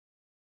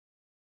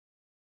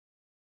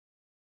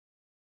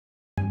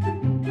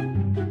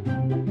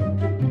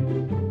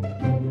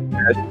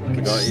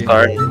have got you.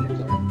 Start.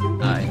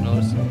 Alright,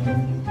 nice.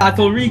 I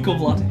told Rico,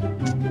 blood.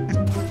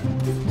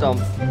 So,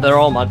 they're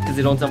all mad because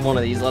they don't have one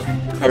of these, lad.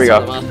 There we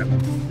go.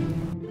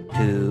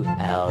 2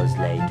 hours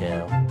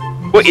later.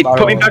 Wait, it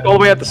put me back all the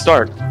way at the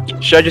start.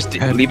 Should I just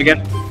leave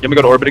again? You want me to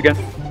go to orbit again?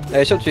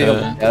 It's up to you.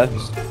 Yeah.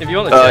 If you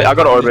want to I'll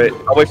go to orbit.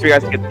 I'll wait for you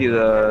guys to get to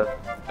the...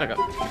 Okay.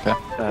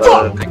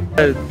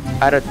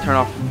 I had to turn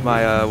off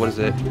my, what is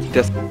it?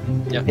 Just...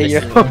 Yeah,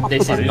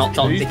 this is not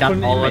toxic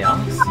at all.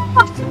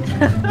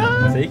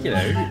 Take it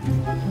out.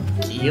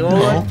 Kill.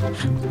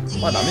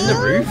 What, I'm in the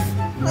roof?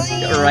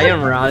 Right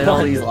around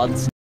all these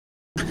lads.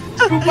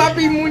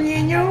 Papi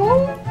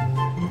Muñeño.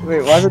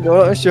 Wait, why is it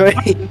doing it? Show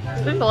me.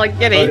 Like,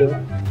 get in.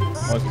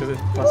 Oh, it's because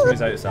it's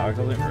classmates outside, I was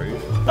in the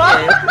roof.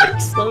 Yeah,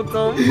 so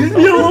dumb.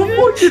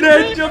 You're fucking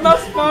edge on that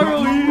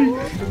sparrow.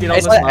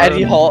 It's like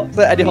Eddie Hall. It's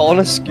like Eddie Hall on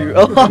a scooter.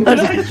 No,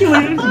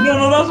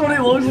 that's what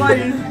it looks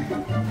like.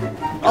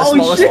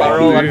 Oh shit!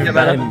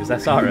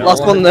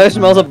 Last one there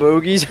smells of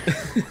bogies.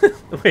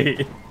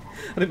 Wait,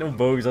 I didn't know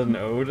bogies had an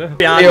odour.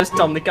 Behind us,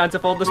 Tom, they can't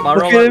afford the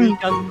sparrow.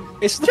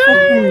 It's the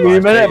fucking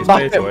new minute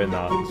back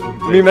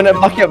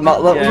at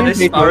Matt. Yeah, this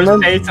sparrow's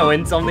pay to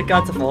win, Tom, they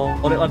can't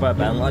afford it like By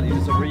Ben, lad, he's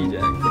just a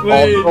reject.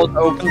 Oh, God,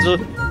 opens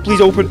it.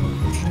 Please open.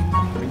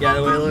 We get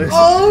away, Lewis.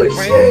 Oh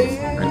shit!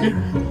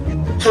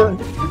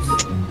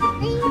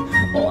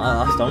 Oh,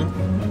 that's Tom.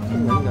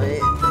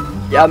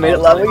 Yeah, I made it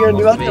loud. We're gonna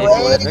do after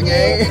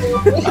Okay.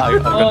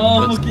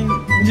 Oh, fucking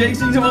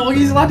Jason's about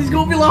his lad, he's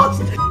gonna be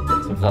lost. Wait,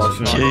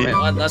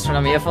 lad, that's what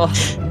I'm here for.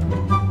 Alright.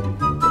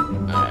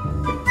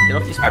 Get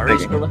off these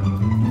sparrows, brother.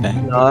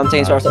 No, I'm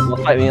taking stars.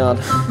 Fight me, lad.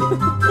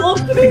 Look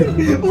at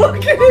him!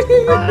 Look at him!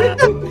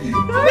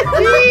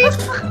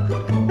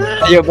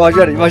 Hey, yo, boys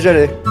ready? Boys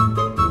ready?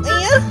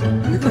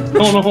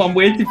 Oh no, I'm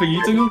waiting for you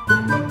to go.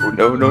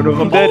 Oh, no,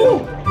 I'm dead.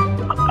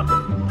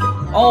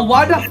 Oh,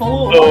 why that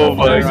follow? Oh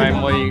my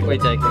Ryan, what are you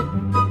taking?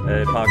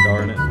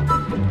 Parkour in it.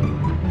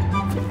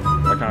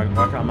 Why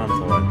can't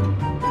mantle it?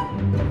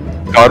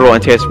 God will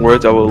anti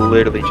words, I will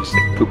literally just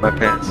like, poop my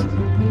pants.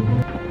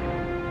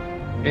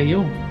 Hey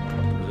yo.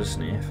 Just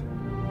sniff.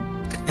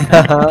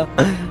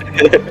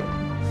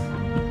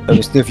 Let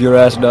me sniff your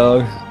ass,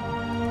 dog.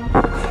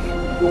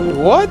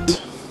 What?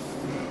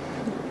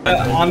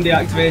 I'm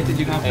deactivated,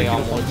 you can't pick Hey, it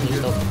I'm up. watching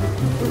stuff.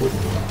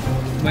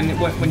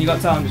 When you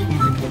got time, just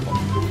come pick it up.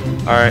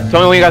 Alright,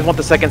 tell me when you guys want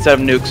the second set of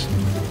nukes.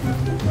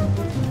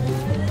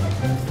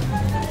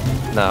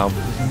 No.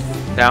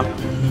 Now?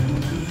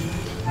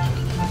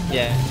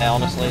 Yeah,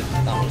 honestly,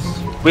 that was...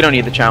 We don't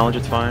need the challenge,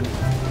 it's fine.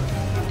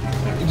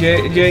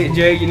 Jay,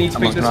 you need to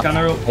pick the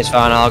scanner up. It's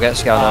fine, I'll get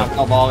scanner.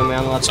 Not bothering me,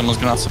 lad. Someone's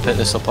gonna have to pick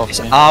this up off me.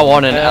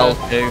 R1 and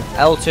L2.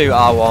 L2,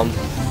 R1.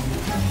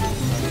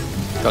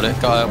 Got it,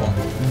 one.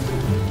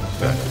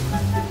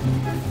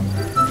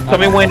 Tell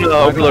me when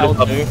overload is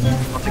up.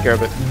 I'll take care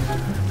of it.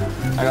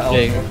 I got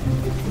Jake.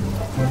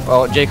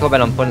 Well, Jacob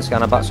and I'm putting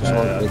scanner back so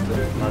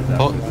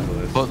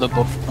Put the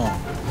buff. Oh.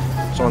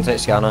 someone take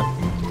scanner.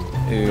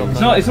 It's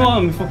not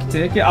letting me fucking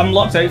take it. I'm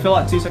locked out for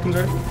like 2 seconds,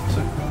 right?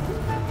 So.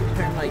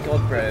 Oh my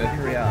god, bro,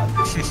 hurry up.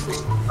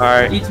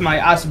 Alright. Eat my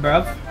ass,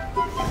 bruv.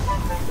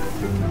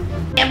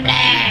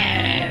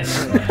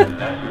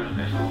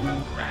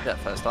 Yeah,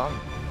 first time.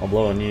 I'll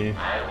blow on you.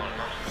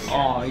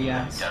 Oh,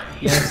 yes.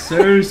 Yes,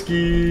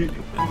 sirski.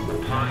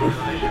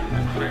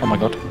 Oh my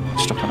god.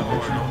 Stuck on a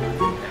bush.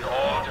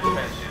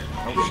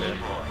 Oh shit.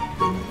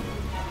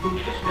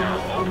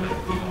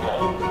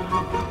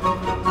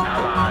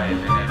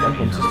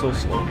 Everyone's still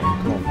slow,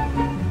 man. Come on.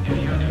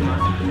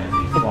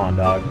 Come on,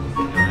 dog.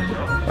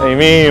 I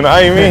mean.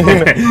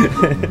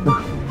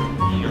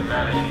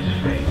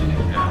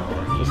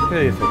 Just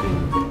pay if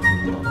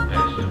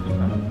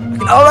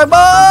Oh my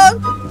god!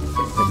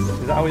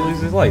 Is that how he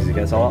loses his legs? He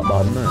gets all that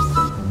bad, isn't it?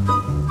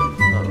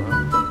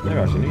 Maybe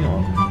actually need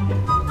one.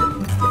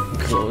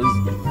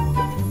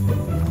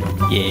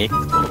 Yeah.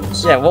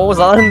 Yeah, what was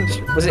that?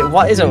 Was it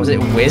what is it? Was it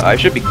Wiz? I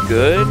should be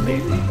good,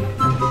 maybe?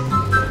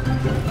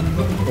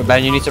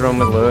 Ben, you need to run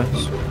with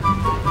Lewis.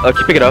 Can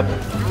you pick it up?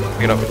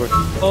 Pick it up, quick.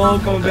 Oh,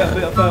 come a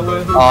bit up that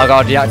way. Oh, I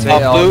gotta deactivate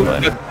it. Blue.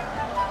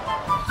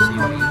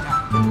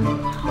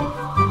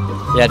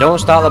 Yeah, don't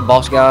start the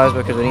boss, guys,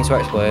 because we need to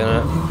explain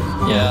it.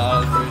 Yeah,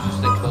 I was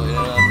just exploding it.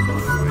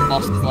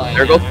 Lost the line.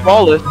 There goes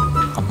Flawless.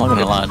 I'm not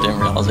gonna lie, I didn't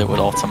realise it would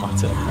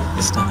automatic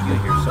this time.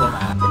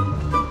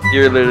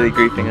 You're literally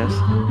griefing us.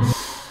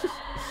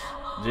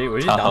 Gee,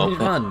 where's Can't your help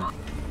damage, it.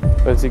 man?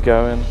 Where's he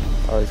going?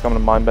 Oh, he's coming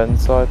to mine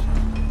Ben's side.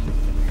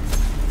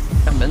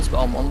 I've been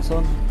spot on one,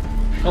 son.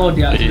 Oh,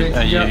 deactivate.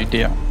 I'll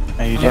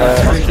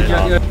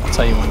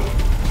tell you when.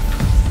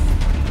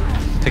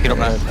 Pick it up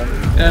now.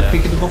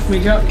 Pick it up off me,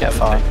 Jack. Get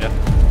 5.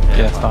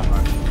 Yeah, 5.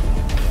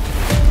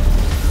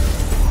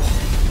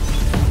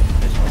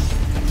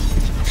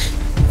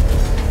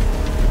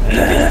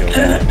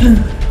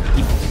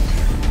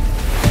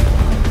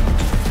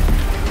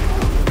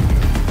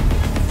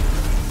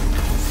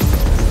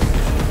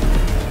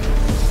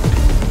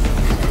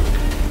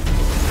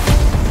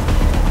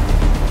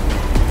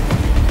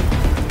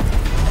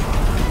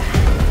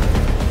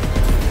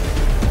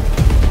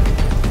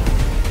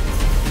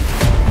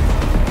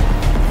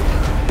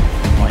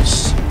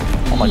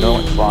 my god, I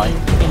went flying.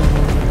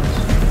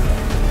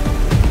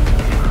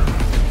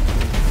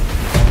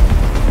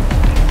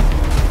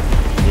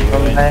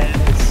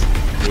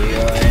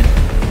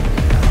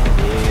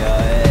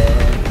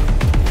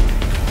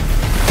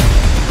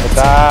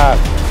 Attack!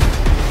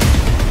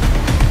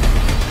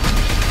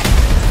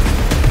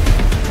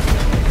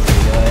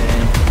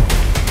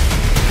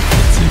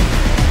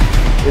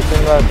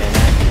 Getting that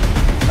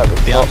at the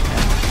top.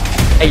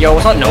 Hey yo,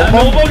 what's up? No.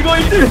 Nobody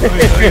going to.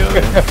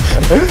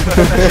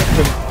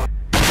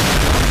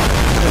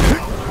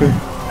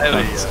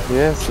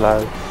 Yes,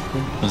 lad.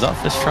 Was that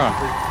first try?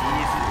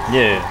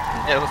 Yeah.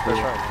 Yeah, let's go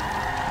try.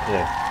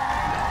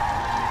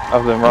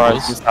 Have them right,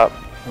 just up.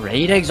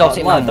 Raid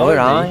exotic man, boy,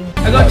 right?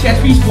 I got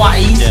chest piece,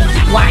 whatties,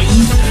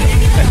 whatties.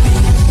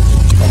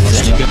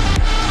 There you go.